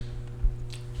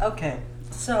Okay,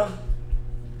 so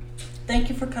thank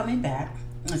you for coming back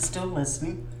and still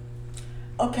listening.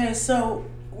 Okay, so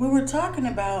we were talking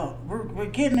about, we're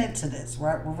getting into this,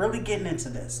 right? We're really getting into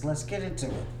this. Let's get into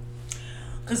it.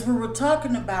 Because we were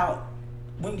talking about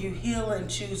when you heal and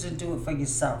choose and do it for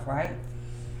yourself, right?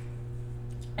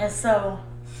 And so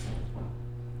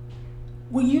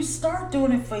when you start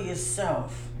doing it for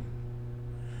yourself,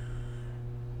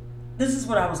 this is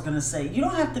what I was going to say. You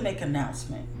don't have to make an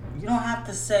announcement. You don't have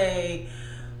to say,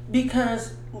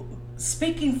 because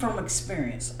speaking from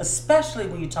experience, especially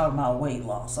when you're talking about weight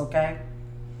loss, okay?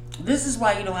 This is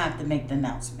why you don't have to make the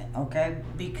announcement, okay?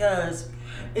 Because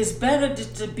it's better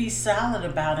to be silent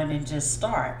about it and just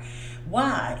start.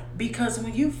 Why? Because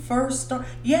when you first start,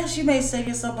 yes, you may say to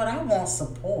yourself, but I want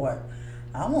support.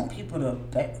 I want people to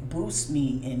boost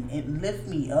me and lift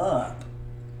me up.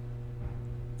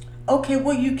 Okay,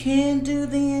 what you can do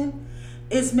then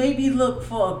is maybe look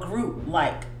for a group.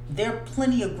 Like, there are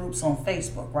plenty of groups on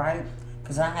Facebook, right?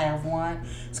 Because I have one.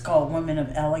 It's called Women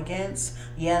of Elegance.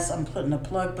 Yes, I'm putting a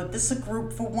plug, but this is a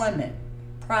group for women,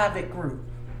 private group.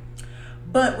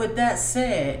 But with that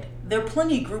said, there are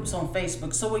plenty of groups on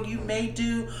Facebook. So what you may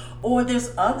do, or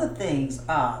there's other things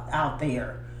out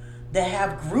there that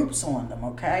have groups on them.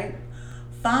 Okay,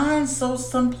 find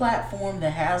some platform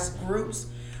that has groups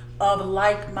of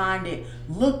like-minded.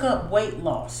 Look up weight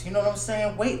loss. You know what I'm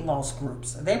saying? Weight loss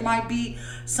groups. There might be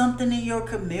something in your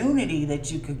community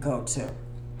that you could go to.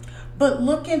 But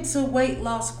look into weight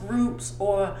loss groups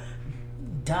or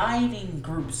dieting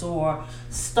groups or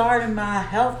starting my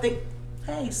healthy.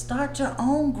 Hey, start your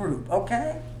own group,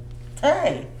 okay?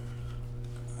 Hey,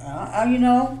 you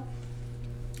know,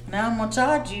 now I'm gonna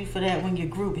charge you for that when your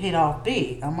group hit off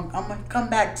big. I'm gonna come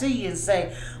back to you and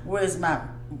say, where's my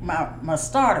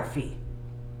starter fee?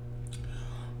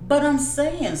 But I'm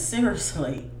saying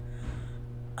seriously,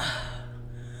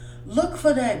 look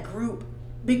for that group,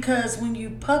 because when you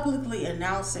publicly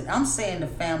announce it, I'm saying to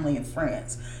family and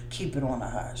friends, keep it on a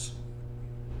hush.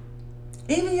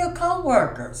 Even your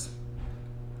coworkers,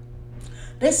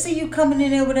 they see you coming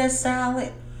in there with that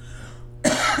salad,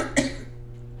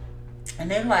 and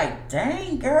they're like,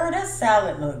 "Dang, girl, that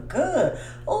salad look good.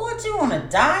 Oh, what you on a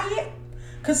diet?"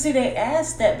 Cause see, they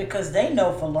ask that because they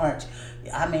know for lunch.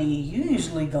 I mean, you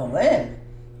usually go in.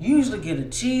 You usually get a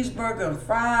cheeseburger and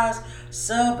fries,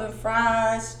 sub and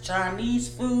fries, Chinese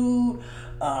food,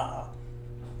 uh,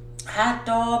 hot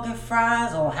dog and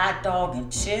fries, or hot dog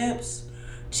and chips,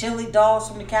 chili dogs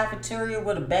from the cafeteria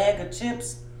with a bag of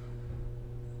chips,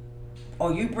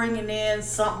 or you bringing in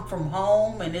something from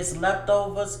home and it's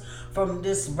leftovers from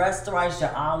this restaurant, it's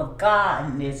your Olive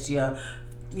Garden, it's your,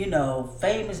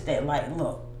 famous that, like,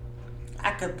 look,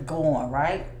 I could go on,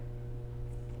 right?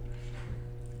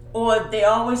 Or they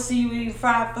always see you eating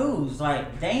fried foods.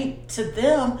 Like, they ain't, to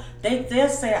them, they'll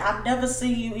say, I've never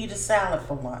seen you eat a salad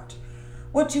for lunch.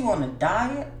 What, you on a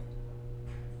diet?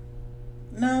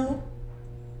 No.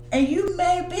 And you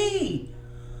may be.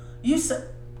 You said,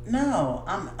 no,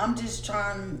 I'm just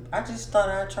trying, I just thought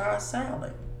I'd try a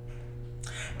salad.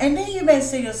 And then you may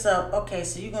say to yourself, okay,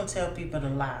 so you're going to tell people to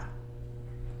lie.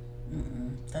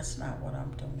 That's not what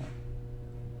I'm doing.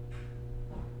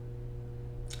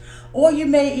 Or you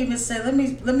may even say, let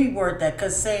me word that,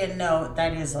 because saying no,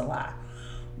 that is a lie,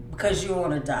 because you're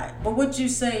on a diet. But what you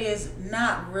say is,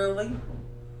 not really.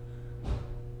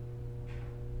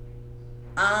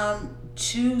 I'm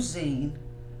choosing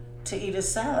to eat a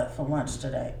salad for lunch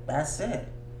today. That's it.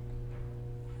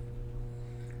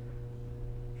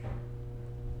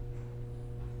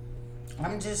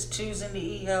 I'm just choosing to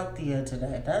eat healthier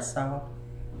today. That's all.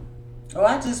 Oh,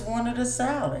 I just wanted a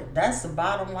salad. That's the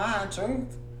bottom line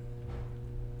truth.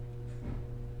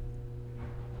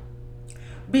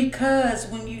 Because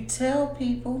when you tell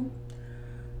people,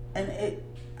 and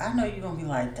I know you're gonna be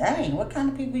like, dang, what kind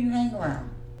of people you hang around?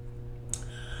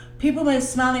 People may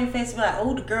smile in your face and be like,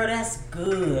 oh, the girl, that's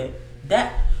good.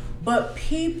 That, but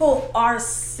people are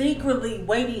secretly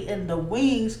waiting in the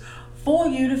wings for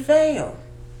you to fail.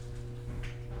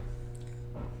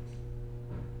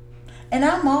 And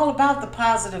I'm all about the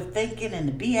positive thinking and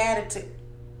the be attitude.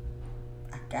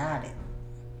 I got it.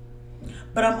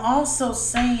 But I'm also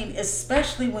saying,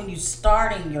 especially when you're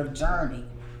starting your journey,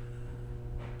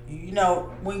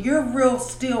 when you're real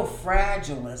still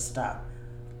fragile and stuff,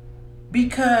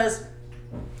 because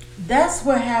that's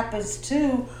what happens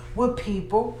too with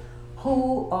people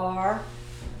who are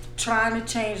trying to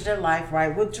change their life,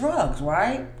 right, with drugs,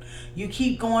 right? You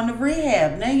keep going to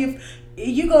rehab. Now you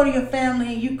go to your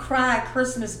family and you cry at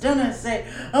Christmas dinner and say,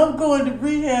 I'm going to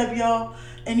rehab, y'all.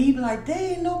 And he be like,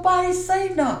 there ain't nobody say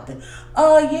nothing.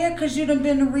 Oh, yeah, because you done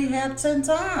been to rehab 10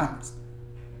 times.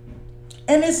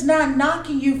 And it's not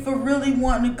knocking you for really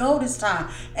wanting to go this time.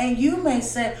 And you may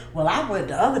say, well, I went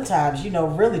the other times,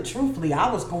 really truthfully, I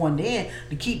was going in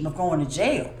to keep me going to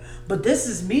jail. But this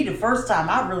is me the first time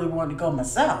I really wanted to go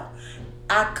myself.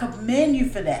 I commend you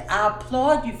for that. I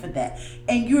applaud you for that.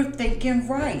 And you're thinking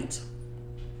right.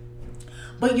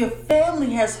 But your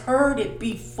family has heard it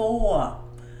before.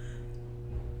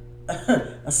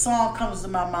 A song comes to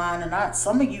my mind, and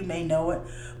some of you may know it,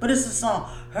 but it's a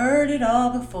song, heard it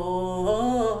all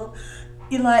before.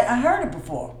 You're like, I heard it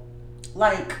before.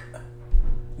 Like,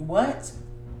 what?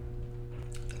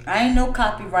 I ain't no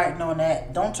copywriting on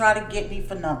that. Don't try to get me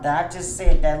for nothing. I just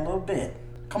said that a little bit.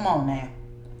 Come on now.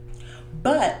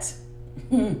 But,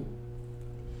 you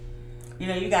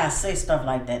gotta say stuff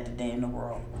like that today in the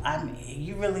world. I mean,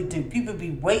 you really do. People be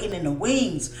waiting in the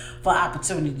wings for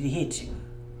opportunity to hit you.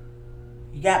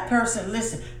 You got person,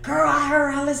 listen, girl,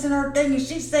 I listened to her thing, and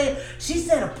she said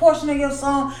a portion of your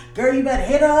song, girl, you better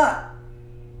hit her up.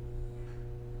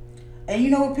 And you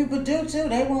know what people do too?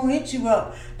 They won't hit you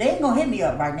up. They ain't gonna hit me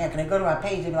up right now, because they go to my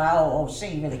page and be like, oh, she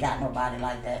ain't really got nobody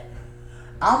like that.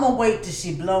 I'm gonna wait till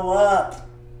she blow up.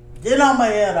 Then I'm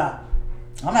gonna hit her.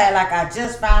 I'm gonna act like I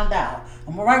just found out.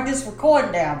 I'm gonna write this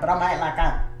recording down, but I'm gonna act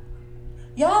like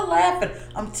y'all laughing.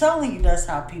 I'm telling you, that's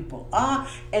how people are.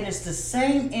 And it's the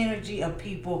same energy of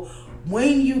people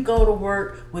when you go to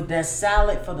work with that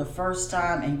salad for the first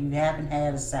time and you haven't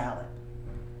had a salad.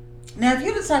 Now, if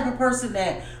you're the type of person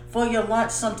that for your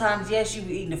lunch, sometimes, yes, you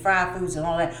were eating the fried foods and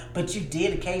all that, but you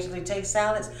did occasionally take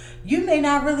salads, you may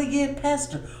not really get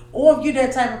pestered. Or if you're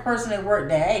that type of person at work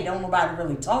that, hey, don't nobody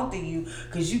really talk to you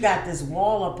because you got this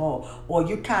wall up, or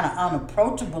you're kind of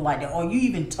unapproachable like that, or you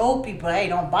even told people, hey,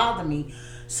 don't bother me.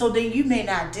 So then you may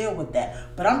not deal with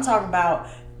that. But I'm talking about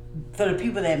for the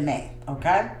people that may,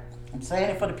 okay? I'm saying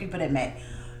it for the people that may.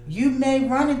 You may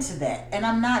run into that. And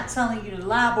I'm not telling you to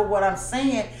lie, but what I'm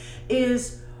saying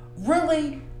is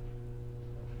really,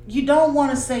 you don't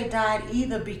want to say diet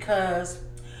either, because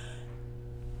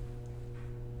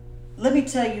let me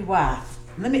tell you why.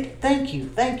 Thank you,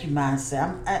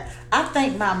 mindset. I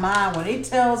thank my mind when it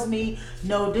tells me,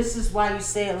 no, this is why you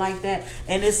say it like that,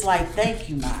 and it's like, thank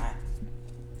you, mind.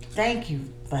 Thank you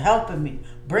for helping me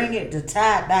bring it to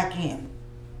tie it back in,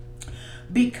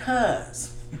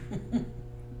 because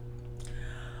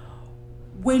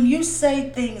when you say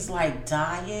things like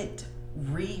diet,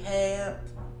 rehab,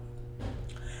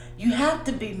 you have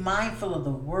to be mindful of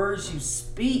the words you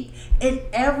speak in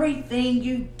everything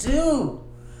you do.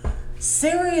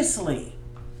 Seriously.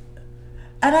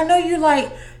 And I know you're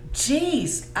like,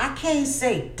 geez, I can't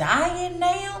say diet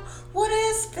now? What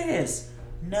is this?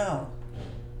 No.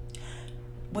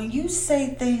 When you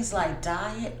say things like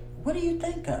diet, what do you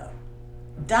think of?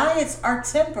 Diets are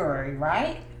temporary,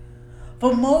 right?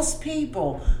 For most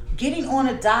people, getting on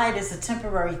a diet is a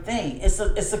temporary thing. It's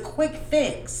a quick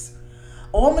fix.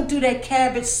 Oh, I'm going to do that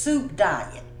cabbage soup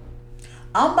diet.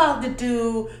 I'm about to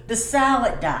do the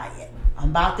salad diet. I'm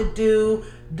about to do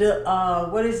the,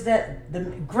 the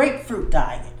grapefruit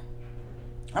diet.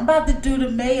 I'm about to do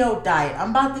the mayo diet.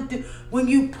 When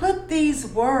you put these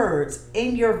words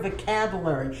in your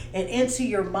vocabulary and into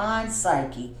your mind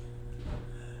psyche,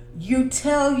 you're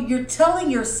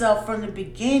telling yourself from the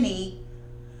beginning,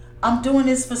 I'm doing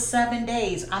this for 7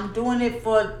 days. I'm doing it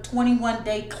for a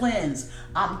 21-day cleanse.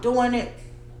 I'm doing it.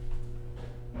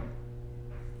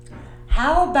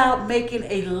 How about making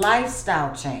a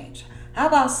lifestyle change? How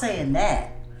about saying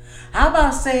that? How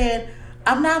about saying,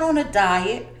 I'm not on a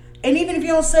diet? And even if you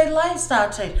don't say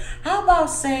lifestyle change, how about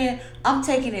saying, I'm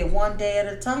taking it one day at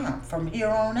a time from here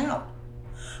on out?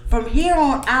 From here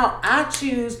on out, I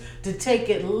choose to take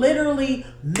it literally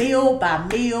meal by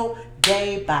meal,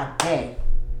 day by day.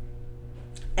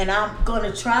 And I'm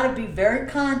going to try to be very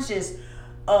conscious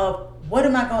of, what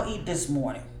am I going to eat this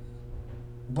morning?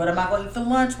 What am I going to eat for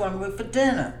lunch? What am I going to eat for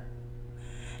dinner?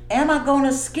 Am I going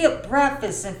to skip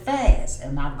breakfast and fast?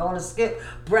 Am I going to skip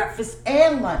breakfast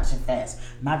and lunch and fast?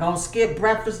 Am I going to skip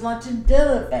breakfast, lunch, and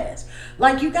dinner fast?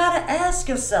 Like, you got to ask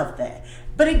yourself that.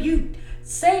 But if you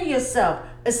say to yourself,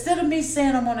 instead of me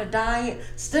saying I'm on a diet,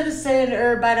 instead of saying to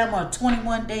everybody I'm on a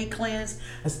 21-day cleanse,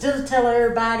 instead of telling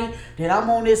everybody that I'm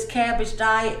on this cabbage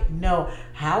diet, no.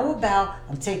 How about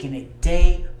I'm taking it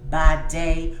day by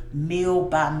day, meal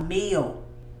by meal?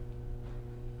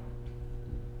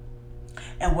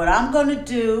 And what I'm going to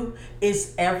do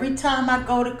is every time I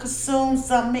go to consume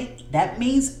something, that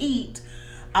means eat,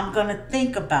 I'm going to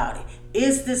think about it.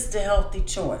 Is this the healthy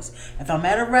choice? If I'm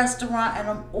at a restaurant and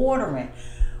I'm ordering,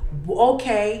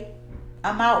 okay,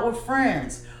 I'm out with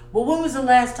friends. Well, when was the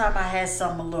last time I had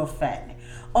something a little fattening?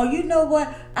 Oh, you know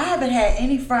what? I haven't had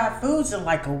any fried foods in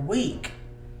like a week.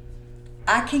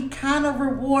 I can kind of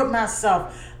reward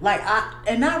myself.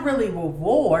 And not really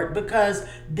reward, because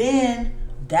then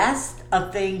that's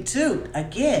a thing too.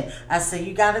 Again, I say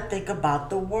you got to think about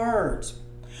the words.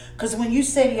 Because when you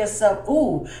say to yourself,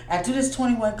 ooh, I do this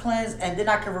 21 cleanse and then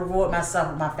I can reward myself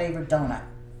with my favorite donut.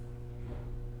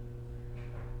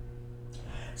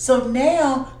 So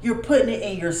now you're putting it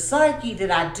in your psyche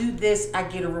that I do this, I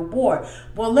get a reward.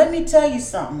 Well, let me tell you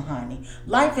something, honey.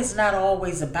 Life is not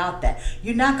always about that.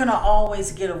 You're not going to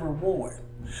always get a reward.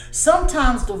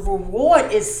 Sometimes the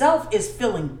reward itself is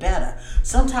feeling better.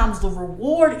 Sometimes the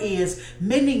reward is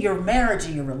mending your marriage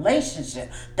and your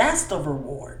relationship. That's the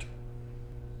reward.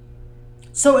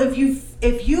 So if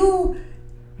you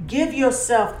give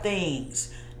yourself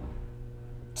things,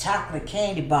 chocolate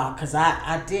candy bar, because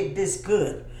I did this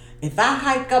good. If I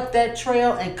hike up that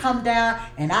trail and come down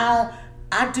and I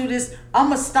do this, I'm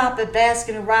gonna stop at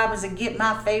Baskin and Robbins and get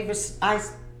my favorite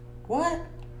ice. What?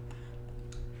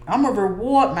 I'm gonna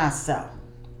reward myself.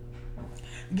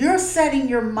 You're setting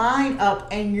your mind up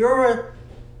and your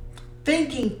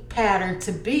thinking pattern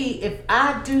to be, if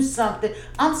I do something,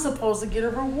 I'm supposed to get a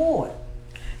reward.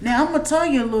 Now I'm gonna tell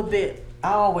you a little bit.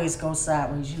 I always go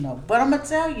sideways, but I'm gonna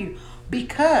tell you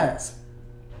because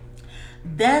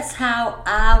that's how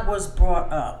I was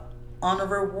brought up, on a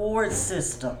reward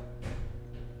system.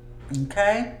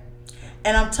 Okay?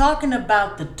 And I'm talking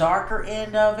about the darker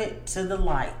end of it to the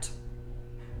light.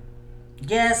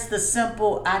 Yes, the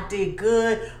simple, I did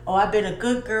good, oh, I've been a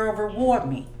good girl, reward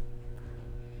me.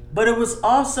 But it was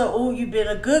also, oh, you've been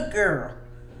a good girl.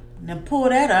 Then pull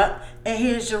that up, and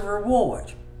here's your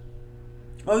reward.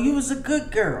 Oh, you was a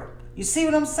good girl. You see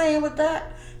what I'm saying with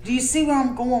that? Do you see where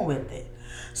I'm going with it?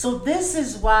 So this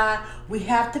is why we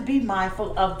have to be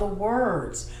mindful of the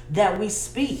words that we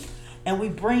speak and we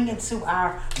bring into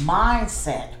our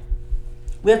mindset.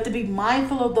 We have to be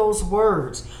mindful of those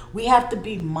words. We have to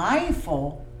be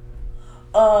mindful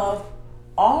of,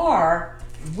 are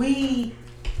we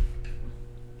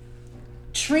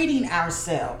treating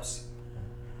ourselves?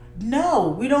 No,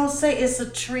 we don't say it's a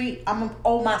treat.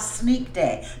 My sneak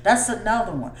day. That's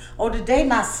another one. Oh, today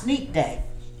my sneak day.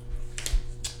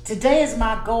 Today is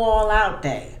my go all out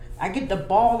day. I get the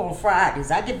ball on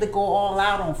Fridays. I get to go all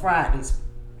out on Fridays.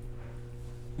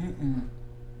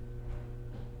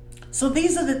 So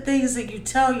these are the things that you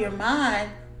tell your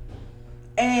mind,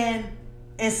 and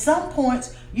at some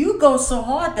points you go so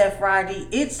hard that Friday,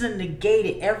 it's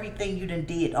negated everything you done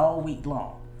did all week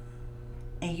long.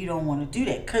 And you don't want to do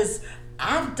that, because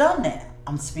I've done that.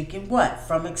 I'm speaking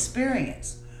from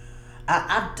experience.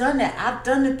 I've done that. I've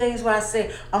done the things where I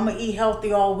say I'm gonna eat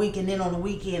healthy all week, and then on the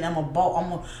weekend I'm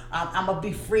gonna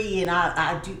be free, and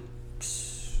I do.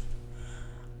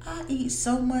 I eat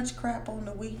so much crap on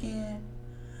the weekend.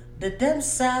 Them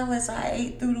salads I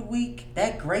ate through the week,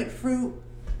 that grapefruit.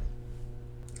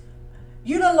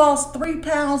 You done lost 3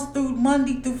 pounds through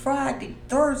Monday through Friday,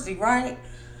 Thursday, right?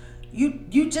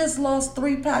 You just lost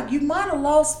 3 pounds. You might have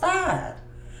lost 5.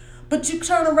 But you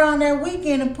turn around that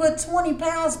weekend and put 20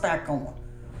 pounds back on.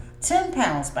 10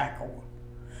 pounds back on.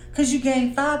 Because you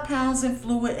gained 5 pounds in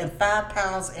fluid and 5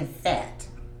 pounds in fat.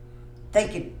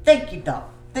 Thank you,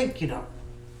 Doc. Thank you, Doc.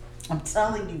 I'm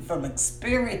telling you from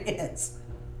experience.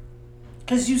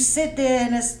 Because you sit there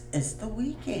and it's the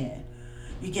weekend.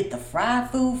 You get the fried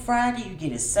food Friday, you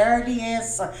get it Saturday and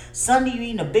Sunday, you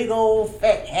eating a big old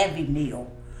fat heavy meal.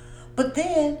 But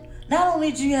then, not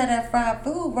only do you have that fried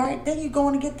food, right, then you're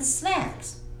going to get the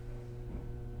snacks.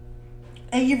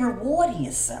 And you're rewarding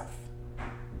yourself.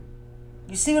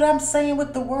 You see what I'm saying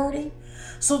with the wording?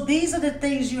 So these are the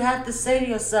things you have to say to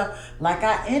yourself. Like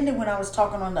I ended when I was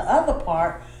talking on the other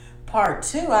part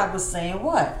 2, I was saying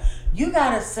what? You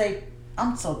got to say,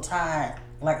 I'm so tired.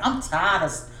 Like, I'm tired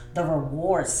of the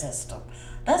reward system.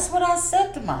 That's what I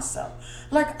said to myself.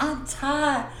 Like, I'm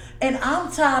tired. And I'm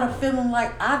tired of feeling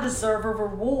like I deserve a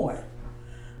reward.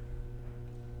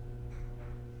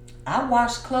 I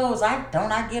wash clothes.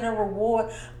 Don't I get a reward?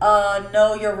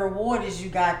 No, your reward is you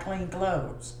got clean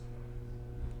clothes.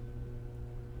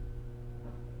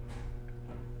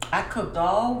 I cooked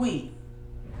all week.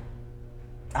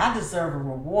 I deserve a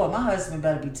reward. My husband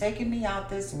better be taking me out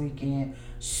this weekend.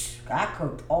 Shh, I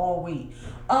cooked all week.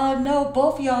 No,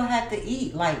 both of y'all had to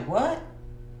eat. Like, what?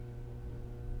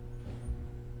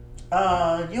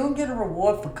 You don't get a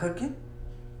reward for cooking.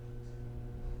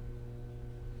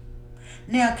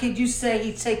 Now, could you say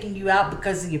he's taking you out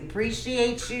because he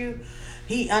appreciates you?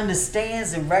 He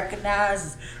understands and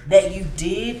recognizes that you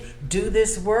did do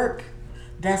this work?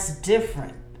 That's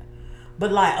different.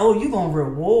 But like, oh, you're going to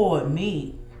reward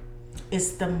me.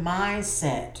 It's the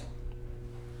mindset.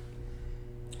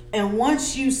 And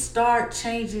once you start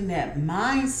changing that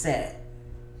mindset,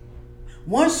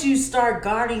 once you start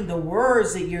guarding the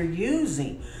words that you're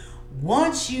using,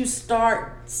 once you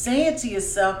start saying to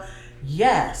yourself,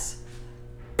 yes,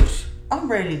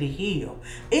 I'm ready to heal.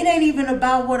 It ain't even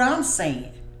about what I'm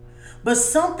saying, but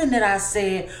something that I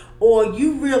said, or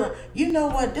you realize, you know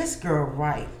what, this girl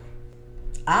right.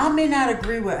 I may not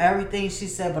agree with everything she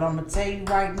said, but I'm going to tell you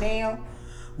right now,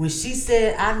 when she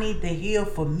said, I need to heal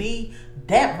for me,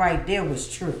 that right there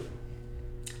was true.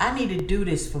 I need to do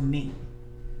this for me.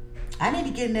 I need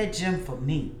to get in that gym for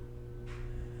me.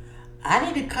 I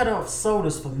need to cut off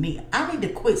sodas for me. I need to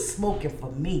quit smoking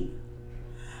for me.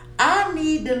 I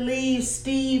need to leave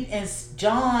Steve and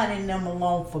John and them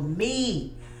alone for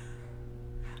me.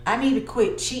 I need to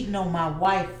quit cheating on my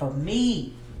wife for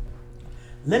me.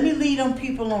 Let me leave them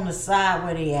people on the side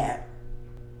where they at.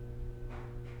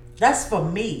 That's for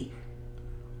me.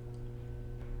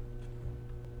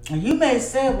 And you may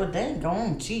say, well, dang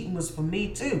on, cheating was for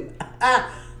me too.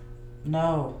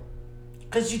 No.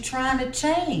 Because you're trying to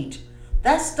change.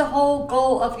 That's the whole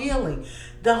goal of healing.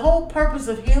 The whole purpose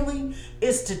of healing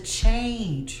is to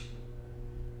change.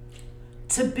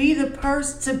 To be the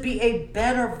person, to be a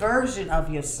better version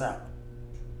of yourself.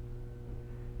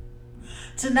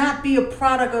 To not be a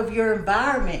product of your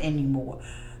environment anymore.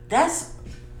 That's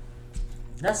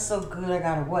so good. I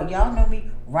gotta what? Y'all know me?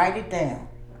 Write it down.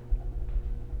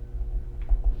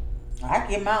 I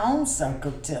get my own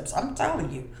self-cook tips. I'm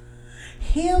telling you.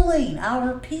 Healing. I'll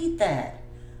repeat that.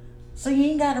 So you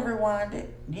ain't gotta rewind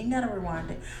it.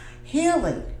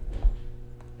 Healing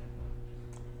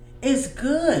is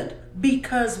good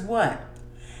because what?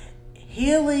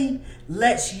 Healing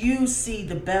lets you see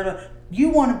the better. You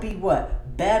want to be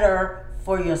what? Better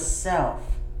for yourself.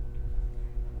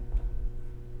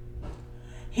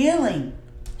 Healing.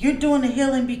 You're doing the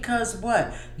healing because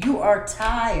what? You are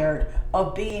tired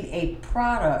of being a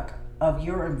product of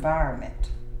your environment.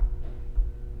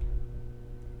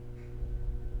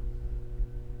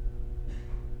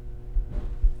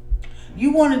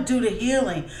 You want to do the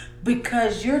healing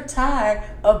because you're tired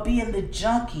of being the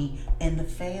junkie in the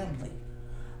family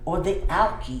or the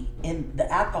alkie in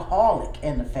the alcoholic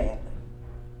in the family.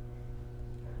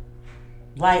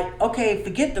 Like, okay,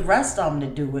 forget the rest of them to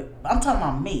do it. I'm talking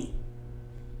about me.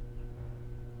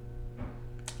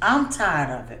 I'm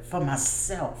tired of it for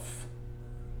myself.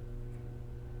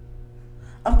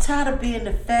 I'm tired of being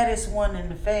the fattest one in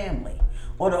the family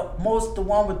or the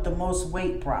one with the most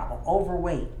weight problem,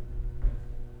 overweight.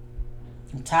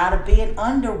 I'm tired of being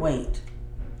underweight.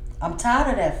 I'm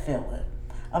tired of that feeling.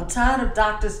 I'm tired of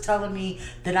doctors telling me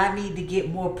that I need to get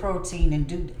more protein and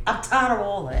do. I'm tired of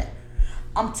all of that.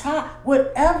 I'm tired.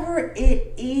 Whatever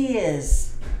it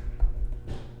is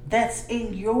that's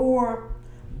in your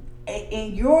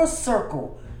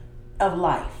circle of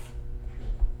life.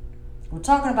 We're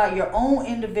talking about your own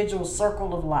individual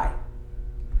circle of life.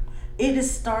 It is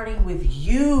starting with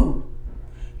you.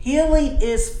 Healing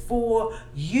is for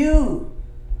you.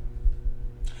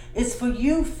 It's for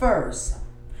you first.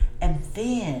 And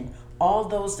then all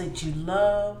those that you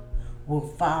love will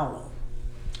follow.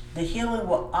 The healing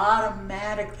will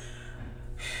automatically.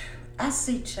 I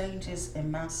see changes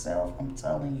in myself. I'm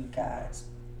telling you guys.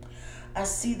 I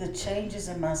see the changes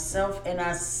in myself, and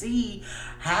I see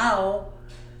how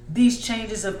these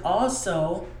changes have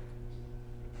also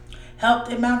helped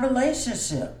in my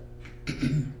relationship.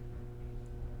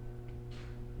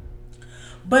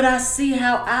 But I see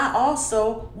how I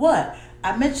also, what?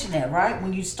 I mentioned that, right?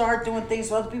 When you start doing things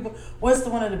for other people, what's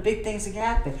one of the big things that can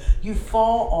happen? You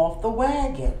fall off the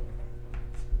wagon.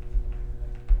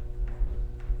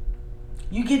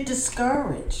 You get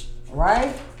discouraged,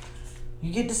 right?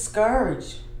 You get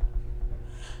discouraged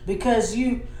because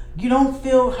you don't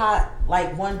feel hot.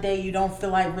 Like one day you don't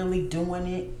feel like really doing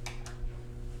it.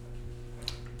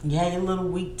 You have your little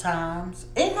weak times.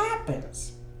 It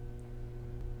happens.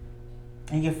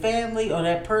 And your family or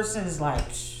that person is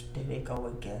like, shh, there they go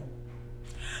again.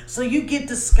 So you get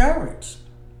discouraged.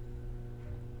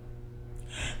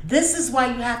 This is why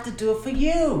you have to do it for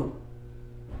you.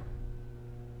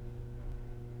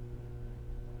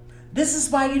 This is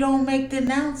why you don't make the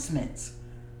announcements.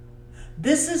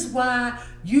 This is why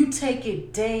you take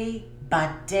it day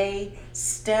by day,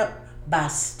 step by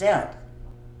step.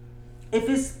 If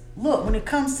it's, look, when it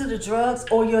comes to the drugs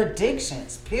or your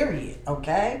addictions, period,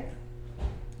 okay?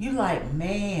 You like,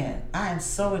 man, I am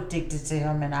so addicted to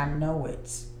him and I know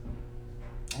it.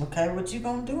 Okay, what you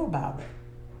gonna do about it?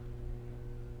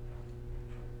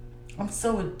 I'm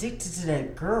so addicted to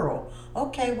that girl.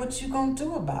 Okay, what you gonna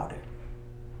do about it?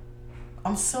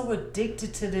 I'm so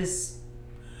addicted to this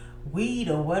weed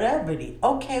or whatever it is.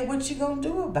 Okay, what you gonna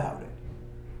do about it?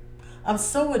 I'm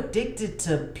so addicted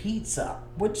to pizza.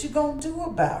 What you gonna do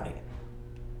about it?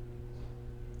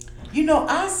 You know,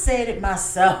 I said it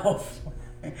myself.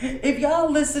 If y'all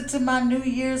listen to my New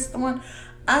Year's one,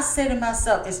 I said it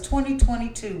myself. It's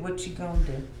 2022. What you gonna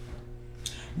do?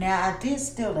 Now I did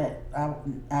steal that.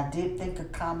 I did think a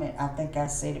comment. I think I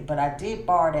said it, but I did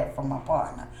borrow that from my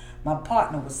partner. My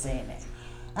partner was saying that.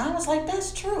 I was like,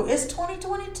 that's true. It's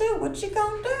 2022. What you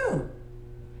gonna do?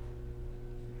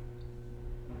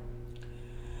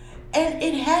 And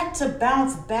it had to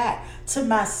bounce back to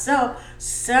myself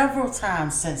several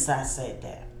times since I said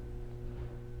that.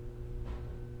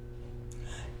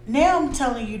 Now I'm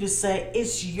telling you to say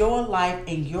it's your life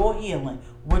and your healing.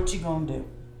 What you gonna do?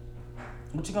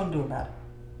 What you gonna do about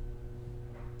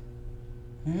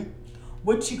it?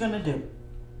 What you gonna do?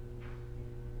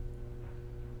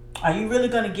 Are you really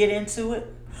gonna get into it?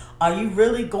 Are you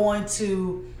really going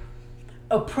to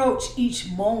approach each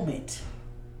moment?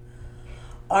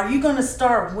 Are you going to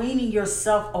start weaning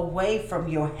yourself away from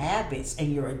your habits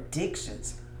and your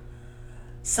addictions?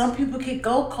 Some people can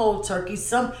go cold turkey.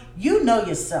 Some, you know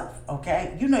yourself,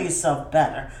 okay? You know yourself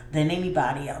better than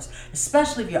anybody else,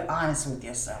 especially if you're honest with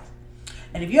yourself.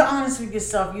 And if you're honest with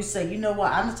yourself, you say, you know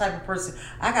what? I'm the type of person,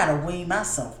 I got to wean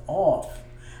myself off.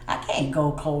 I can't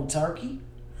go cold turkey.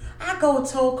 I go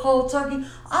to cold turkey,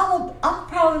 I'm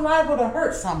probably liable to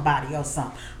hurt somebody or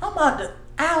something. I'm about to,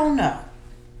 I don't know.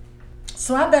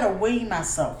 So I better wean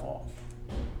myself off.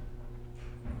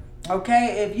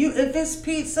 Okay, if it's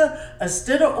pizza,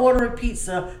 instead of ordering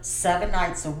pizza 7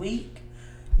 nights a week,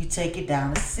 you take it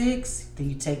down to 6, then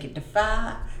you take it to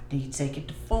 5, then you take it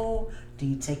to 4, then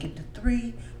you take it to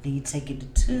 3, then you take it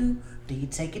to 2, then you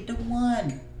take it to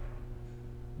 1.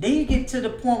 Then you get to the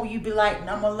point where you be like,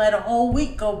 I'm gonna let a whole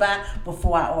week go by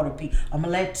before I order pizza. I'm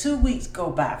gonna let 2 weeks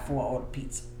go by before I order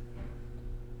pizza.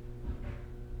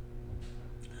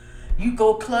 You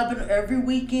go clubbing every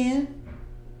weekend.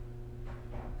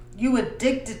 You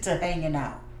addicted to hanging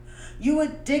out. You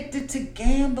addicted to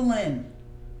gambling.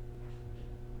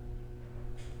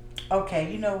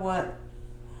 Okay, you know what?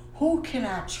 Who can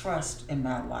I trust in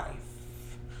my life?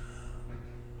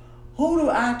 Who do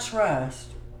I trust?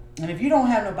 And if you don't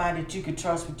have nobody that you can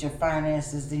trust with your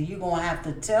finances, then you're going to have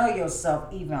to tell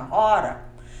yourself even harder.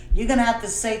 You're going to have to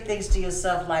say things to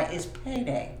yourself like, it's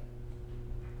payday.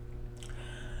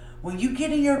 When you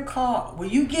get in your car,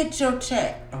 when you get your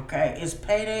check, okay, it's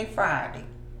payday Friday.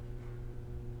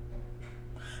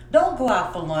 Don't go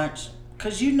out for lunch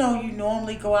because you know you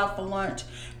normally go out for lunch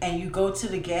and you go to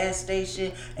the gas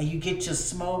station and you get your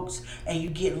smokes and you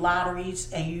get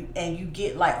lotteries and you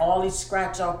get like all these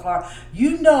scratch off cards.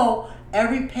 You know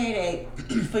every payday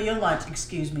for your lunch,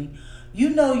 excuse me.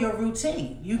 You know your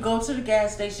routine. You go to the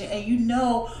gas station and you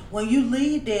know when you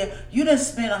leave there, you done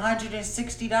spend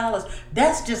 $160.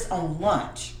 That's just on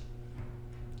lunch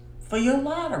for your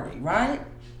lottery, right?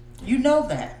 You know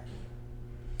that.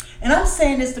 And I'm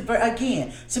saying this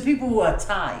again to people who are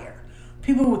tired,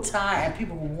 people who are tired, and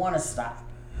people who want to stop.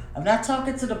 I'm not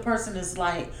talking to the person that's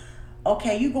like,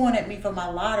 okay, you going at me for my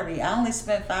lottery? I only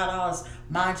spent $5.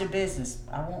 Mind your business.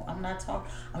 I won't. I'm not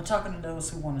talking. I'm talking to those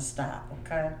who want to stop.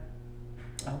 Okay.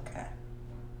 Okay.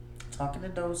 Talking to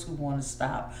those who want to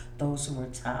stop, those who are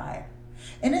tired.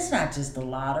 And it's not just the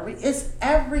lottery, it's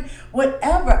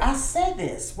whatever, I say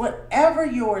this, whatever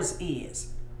yours is,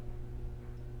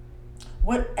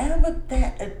 whatever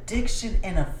that addiction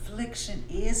and affliction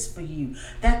is for you,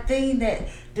 that thing that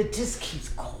just keeps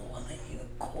calling you,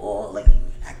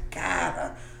 I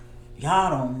gotta, y'all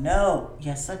don't know.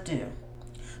 Yes, I do.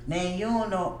 Man, you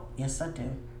don't know. Yes, I do.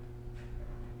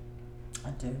 I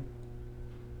do.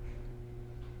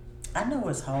 I know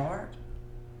it's hard.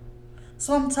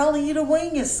 So I'm telling you to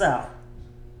wing yourself.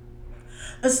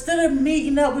 Instead of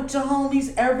meeting up with your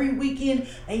homies every weekend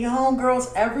and your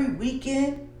homegirls every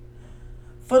weekend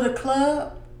for the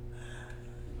club,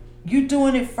 you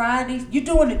doing it Friday, you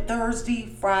doing it Thursday,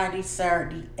 Friday,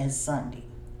 Saturday, and Sunday.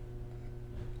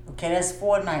 Okay, that's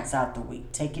 4 nights out the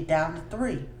week. Take it down to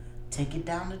 3. Take it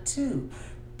down to 2.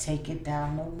 Take it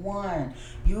down to 1.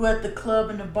 You at the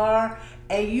club and the bar,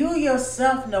 and you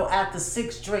yourself know after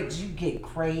 6 drinks you get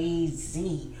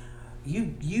crazy. You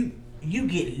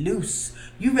get loose.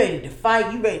 You ready to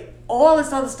fight. You ready all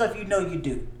this other stuff you know you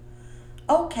do.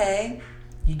 Okay,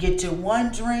 you get your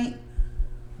 1 drink.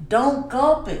 Don't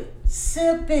gulp it.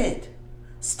 Sip it.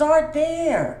 Start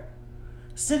there.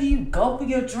 Instead of you gulping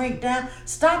your drink down,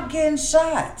 stop getting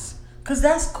shots, because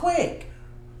that's quick.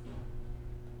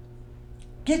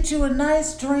 Get you a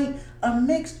nice drink, a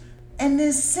mix, and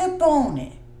then sip on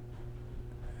it.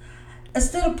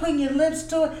 Instead of putting your lips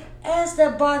to it, Ask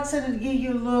that bartender to give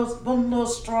you them little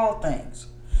straw things,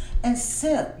 and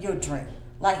sip your drink.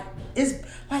 Like it's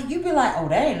like you be like, oh,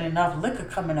 there ain't enough liquor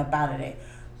coming up out of there.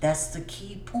 That's the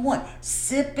key point.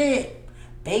 Sip it.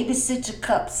 Babysit your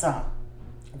cup some.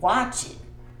 Watch it.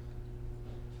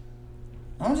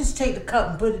 Don't just take the cup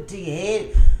and put it to your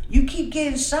head. You keep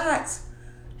getting shots.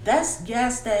 That's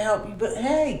gas that help you. But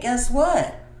hey, guess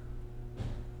what?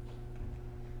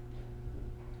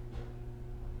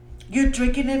 You're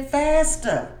drinking it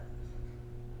faster.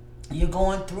 You're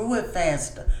going through it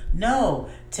faster. No,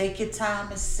 take your time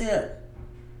and sip.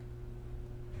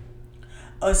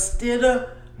 Instead of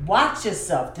watch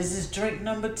yourself. This is drink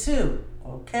number 2.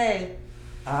 Okay.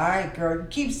 All right, girl. You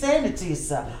keep saying it to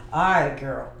yourself. All right,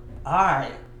 girl. All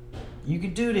right. You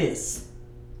can do this.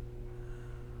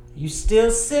 You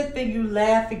still sipping, you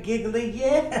laughing, giggling,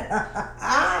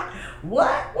 yeah.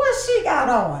 What she got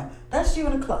on? That's you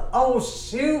in the club. Oh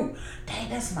shoot. Dang,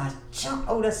 that's my junk.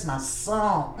 Oh, that's my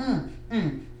song.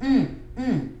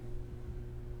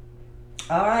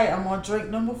 All right, I'm on drink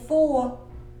number 4.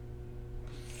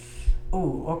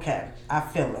 Ooh, okay. I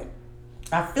feel it.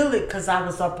 I feel it because I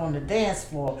was up on the dance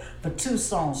floor for 2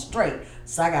 songs straight.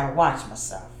 So I gotta watch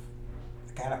myself.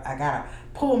 I gotta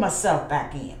pull myself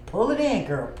back in. Pull it in,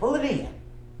 girl. Pull it in.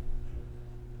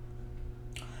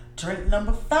 Drink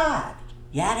number 5.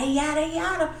 Yada yada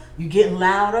yada. You getting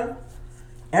louder.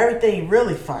 Everything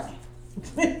really funny.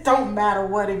 It don't matter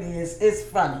what it is. It's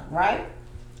funny, right?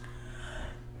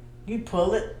 You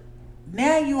pull it.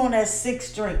 Now you on that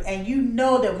 6th drink, and you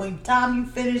know that when time you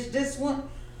finish this one,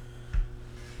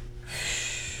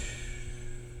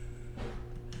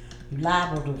 you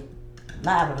liable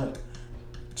to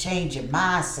change your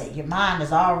mindset. Your mind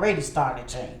has already started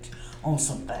to change on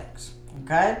some things.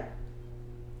 Okay?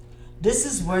 This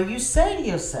is where you say to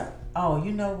yourself, oh,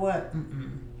 you know what?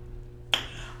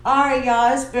 All right,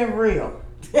 y'all, it's been real.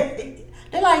 They're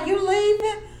like, you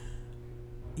leaving?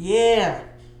 Yeah.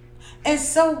 And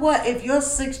so what if your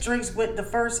 6 drinks with the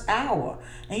first hour?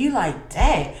 And you like,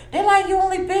 dang. They're like, you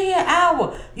only been here an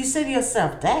hour. You say to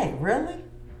yourself, dang, really?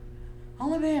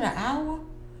 Only been an hour?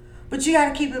 But you got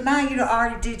to keep in mind, you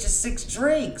already did your 6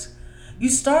 drinks. You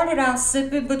started out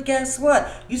sipping, but guess what?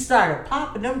 You started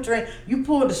popping them drinks. You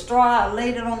pulled the straw out,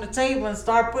 laid it on the table, and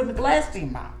started putting the glass in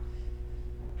your mouth.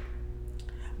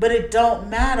 But it don't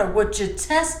matter. What you're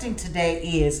testing today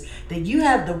is that you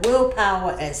have the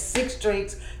willpower at 6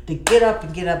 drinks to get up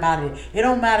and get up out of it. It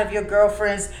don't matter if your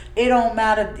girlfriends, it don't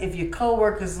matter if your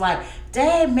coworkers like,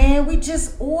 dang man, we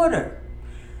just ordered.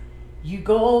 You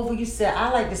go over, you say, I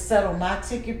like to settle my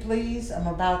ticket, please. I'm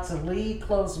about to leave.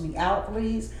 Close me out,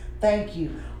 please. Thank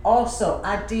you. Also,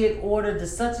 I did order the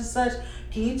such and such.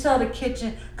 Can you tell the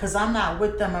kitchen, because I'm not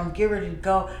with them, I'm getting ready to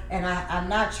go, and I'm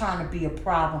not trying to be a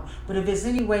problem. But if there's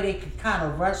any way they could kind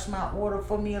of rush my order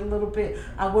for me a little bit,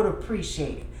 I would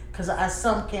appreciate it. Because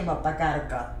something came up, I got to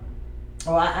go.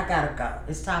 Oh, I got to go.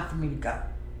 It's time for me to go.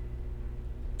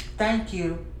 Thank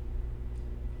you.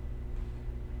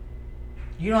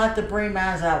 You don't have to bring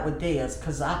mine out with theirs,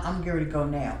 because I'm getting ready to go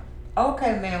now.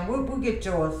 Okay, man, we'll get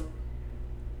yours.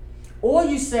 Or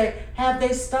you say, have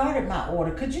they started my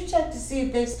order? Could you check to see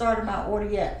if they started my order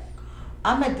yet?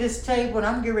 I'm at this table and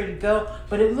I'm getting ready to go.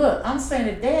 But look, I'm saying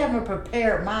if they haven't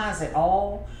prepared mine at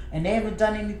all and they haven't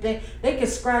done anything, they can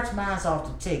scratch mine off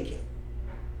the ticket.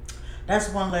 That's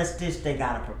one less dish they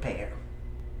got to prepare.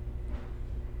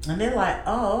 And they're like,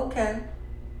 oh, okay.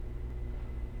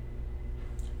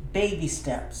 Baby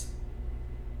steps.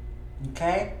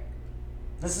 Okay?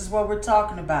 This is what we're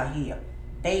talking about here.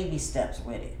 Baby steps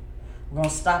with it. We're going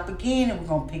to stop again and we're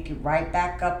going to pick it right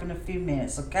back up in a few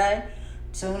minutes, okay?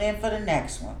 Tune in for the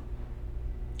next one.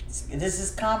 This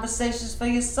is Conversations for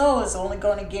Your Soul. It's only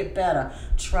going to get better.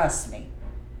 Trust me.